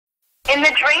In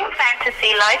the dream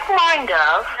fantasy-like mind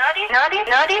of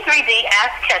R.3.D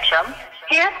as Ketchum,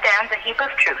 here stands a heap of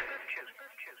truth.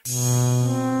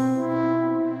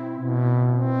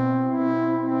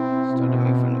 Started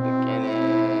me from the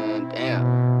beginning.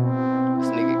 Damn. This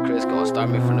nigga Chris gonna start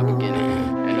me from the beginning.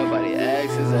 Ain't nobody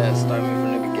asked his ass start me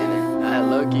from the beginning. I had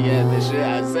lucky at this shit.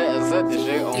 I set this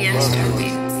shit on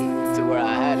purpose to where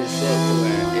I had it set to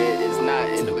where it is not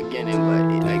in the beginning,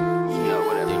 but it, like, you know,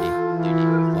 whatever.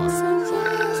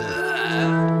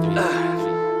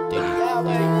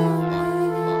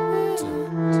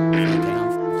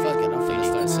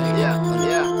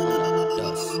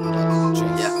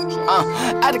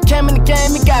 I done came in the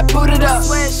game and got booted up.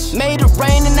 Made it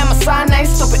rain and now my sign ain't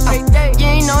stupid. You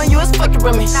ain't knowing you was fucking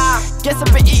with me. Guess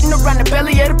I've been eating around the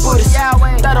belly of the Buddhist.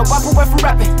 Thought I'd walk away from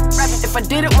rapping. If I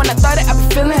did it when I thought it, I be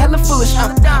feeling hella foolish.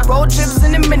 Road trips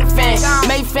in the minivan.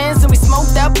 Made fans and we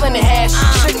smoked out plenty hash.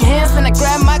 Shook hands and I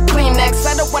grabbed my Kleenex.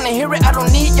 I don't wanna hear it, I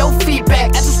don't need your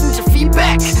feedback. I just need your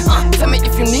feedback. Tell me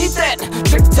if you need that.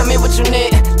 Trick, tell me what you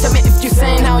need. Tell me if you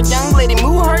saying how a young lady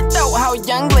move her throat. How a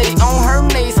young lady on her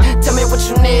knees. Tell me what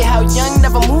you need. How young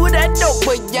never move that dope,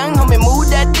 but young homie move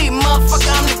that deep. Motherfucker,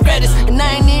 I'm the greatest, and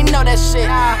I ain't even know that shit.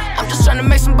 I'm just trying to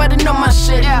make somebody know my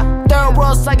shit. Third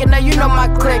world sucker, now you know my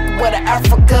clique. We're the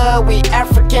Africa, we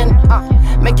African.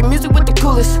 Making music with the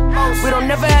coolest. We don't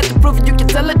never have to prove it, you can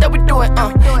tell it that we do it.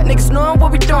 Niggas knowing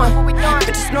what we doing.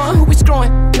 Bitches knowing who we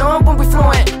screwing. Knowing when we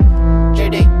fluent.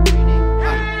 JD.